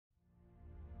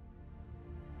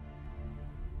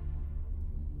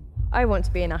I want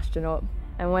to be an astronaut,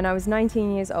 and when I was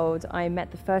 19 years old, I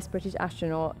met the first British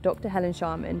astronaut, Dr Helen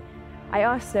Sharman. I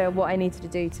asked her what I needed to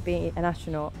do to be an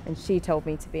astronaut, and she told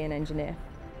me to be an engineer.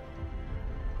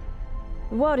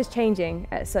 The world is changing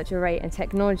at such a rate, and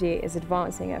technology is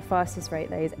advancing at the fastest rate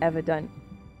that it's ever done.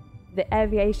 The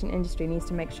aviation industry needs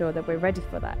to make sure that we're ready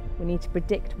for that. We need to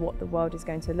predict what the world is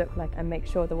going to look like and make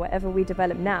sure that whatever we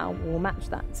develop now will match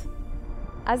that.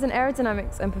 As an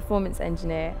aerodynamics and performance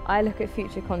engineer, I look at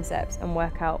future concepts and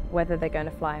work out whether they're going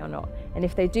to fly or not. And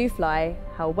if they do fly,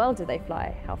 how well do they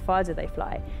fly? How far do they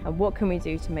fly? And what can we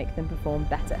do to make them perform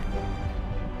better?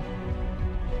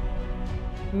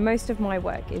 Most of my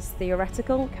work is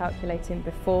theoretical, calculating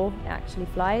before it actually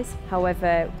flies.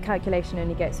 However, calculation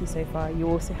only gets you so far. You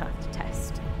also have to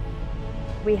test.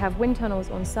 We have wind tunnels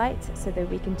on site so that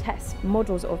we can test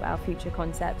models of our future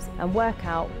concepts and work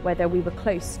out whether we were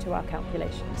close to our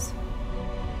calculations.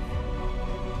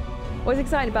 What's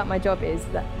exciting about my job is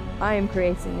that I am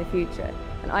creating the future,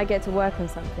 and I get to work on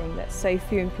something that so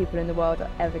few people in the world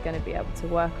are ever going to be able to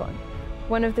work on.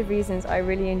 One of the reasons I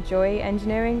really enjoy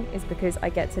engineering is because I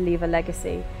get to leave a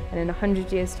legacy, and in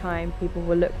 100 years' time, people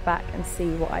will look back and see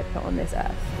what I put on this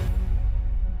earth.